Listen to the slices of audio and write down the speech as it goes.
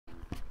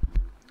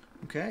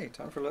Okay,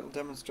 time for a little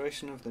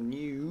demonstration of the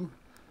new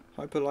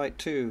Hyperlight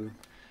 2.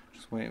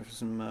 Just waiting for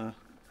some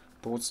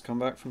boards to come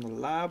back from the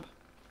lab,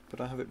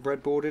 but I have it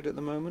breadboarded at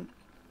the moment.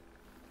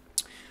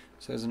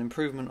 So there's an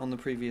improvement on the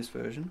previous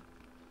version,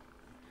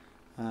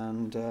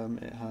 and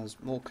it has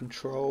more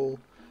control,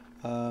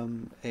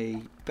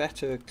 a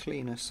better,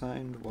 cleaner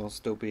sound while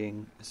still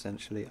being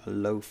essentially a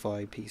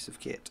lo-fi piece of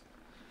kit.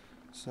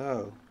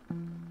 So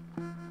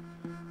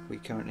we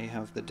currently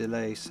have the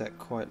delay set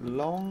quite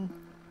long.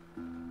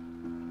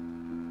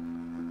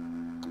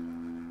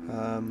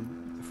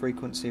 The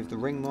frequency of the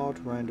ring mod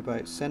round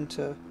about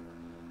centre,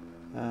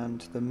 and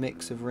the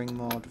mix of ring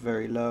mod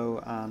very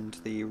low, and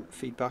the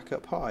feedback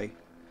up high.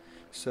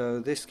 So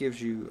this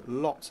gives you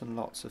lots and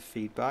lots of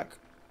feedback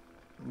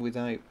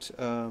without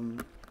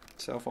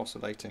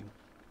self-oscillating.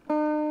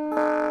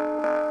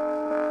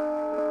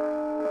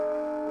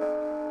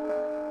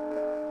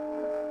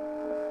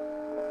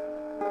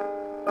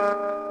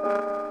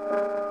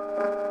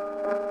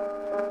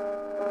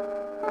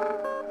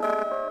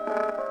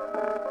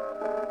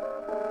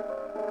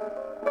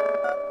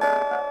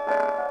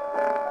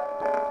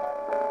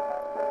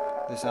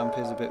 This amp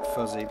is a bit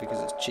fuzzy because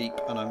it's cheap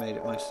and I made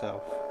it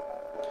myself,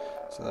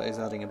 so that is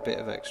adding a bit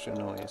of extra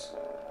noise,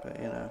 but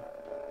you know.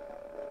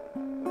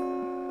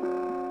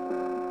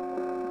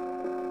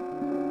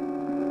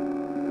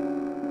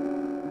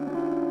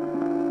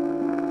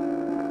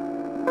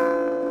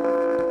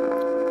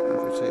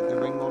 If we take the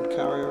ring mod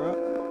carrier up,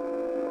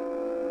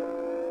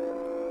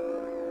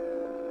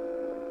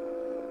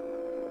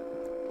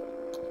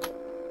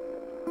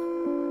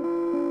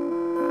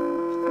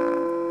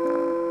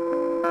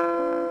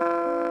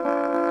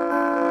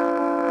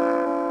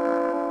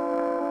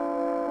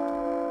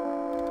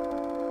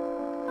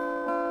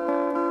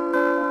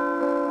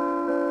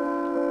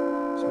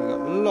 so we've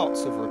got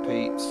lots of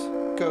repeats,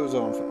 goes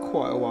on for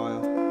quite a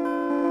while.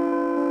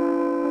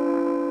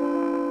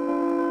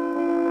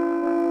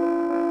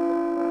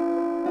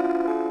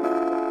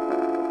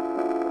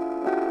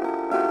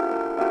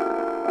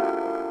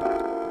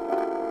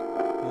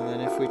 And then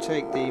if we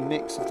take the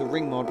mix of the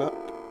ring mod up,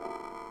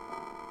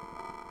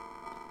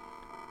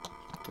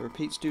 the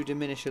repeats do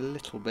diminish a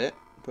little bit,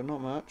 but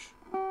not much.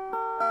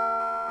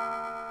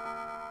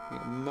 You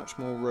get much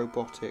more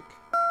robotic.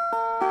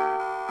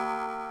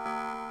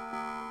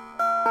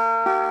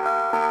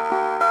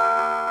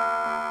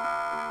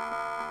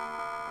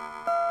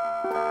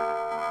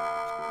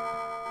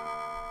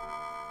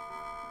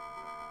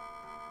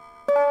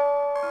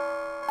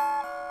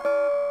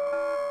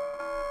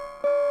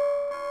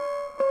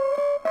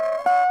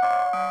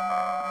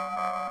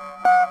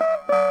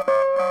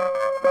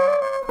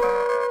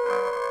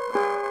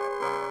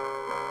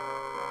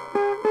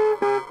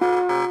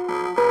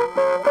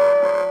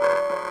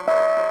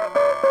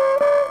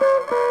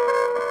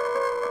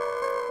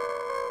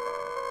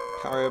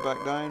 Carrier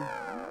back down,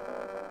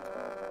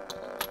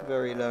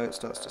 very low, it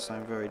starts to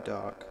sound very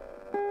dark.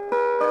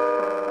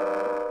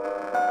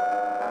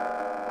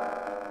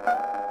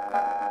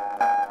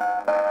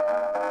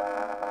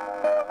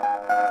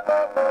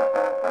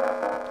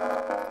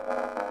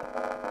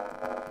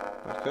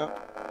 Back up.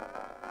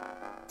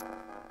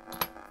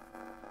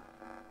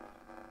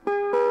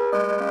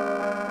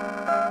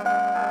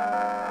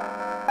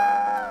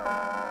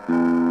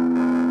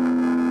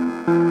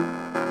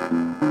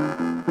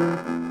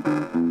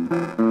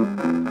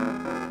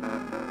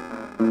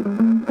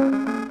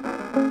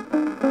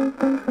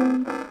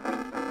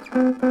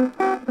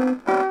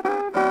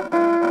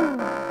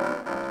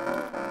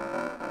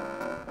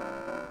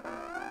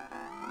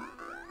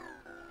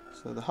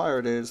 So the higher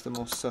it is, the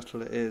more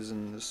subtle it is,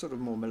 and the sort of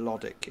more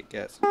melodic it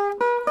gets.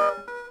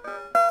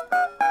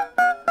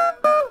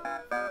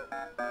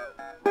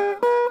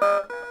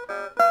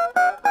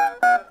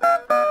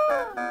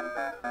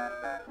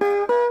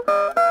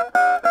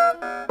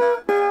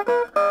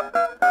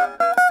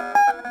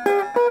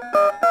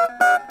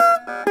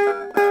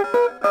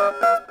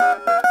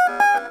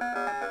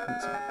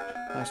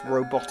 Nice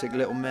robotic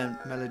little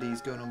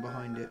melodies going on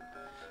behind it.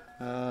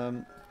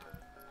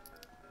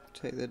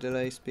 Take the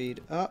delay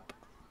speed up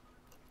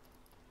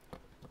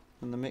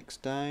and the mix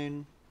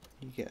down,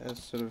 you get a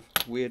sort of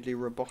weirdly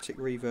robotic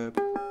reverb.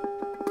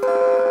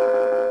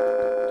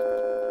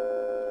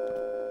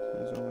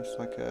 It's almost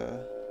like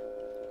a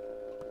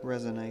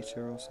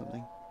resonator or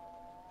something,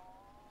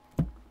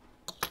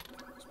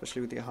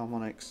 especially with the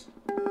harmonics.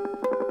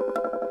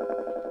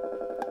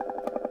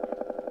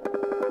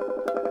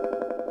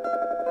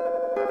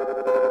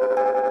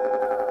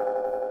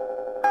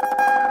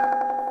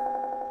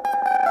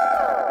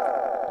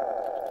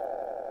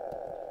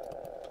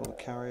 Pull the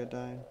carrier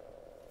down.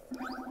 You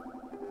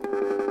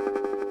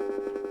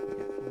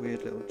get a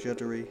weird little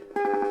juddery.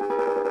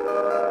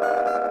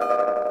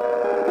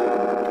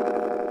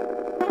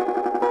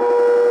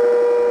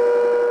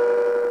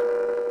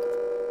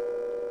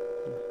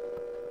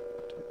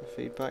 Take the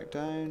feedback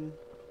down.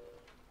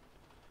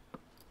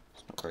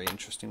 It's not very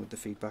interesting with the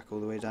feedback all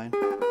the way down.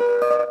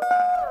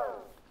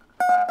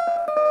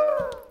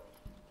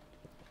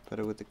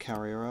 Better with the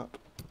carrier up.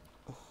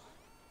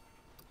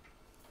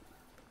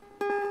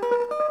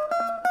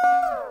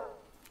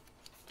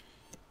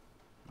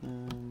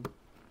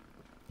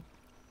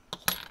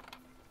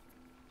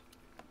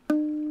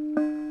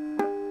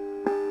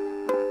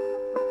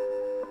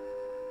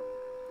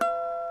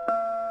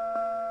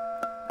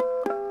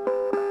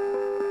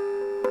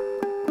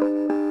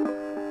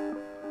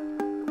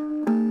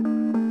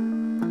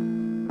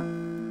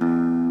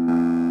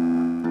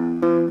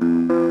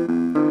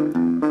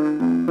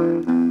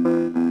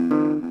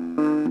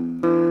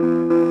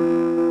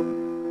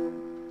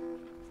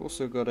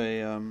 also got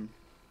a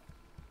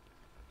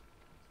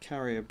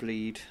carrier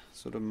bleed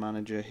sort of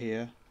manager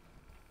here.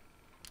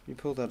 You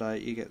pull that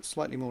out, you get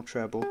slightly more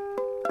treble.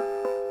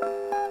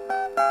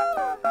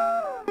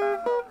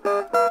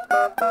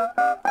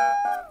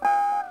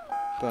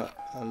 But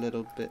a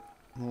little bit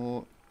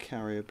more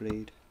carrier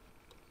bleed.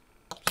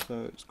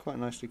 So it's quite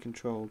nicely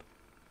controlled.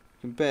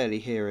 You can barely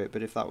hear it,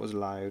 but if that was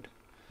loud,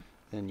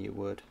 then you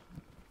would.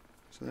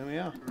 So there we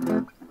are.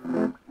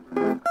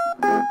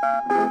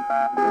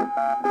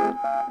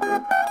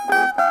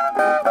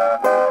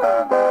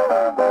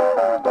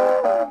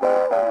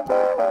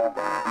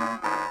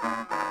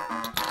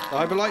 The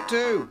Hyperlite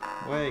 2!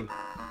 Way.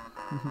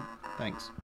 Thanks.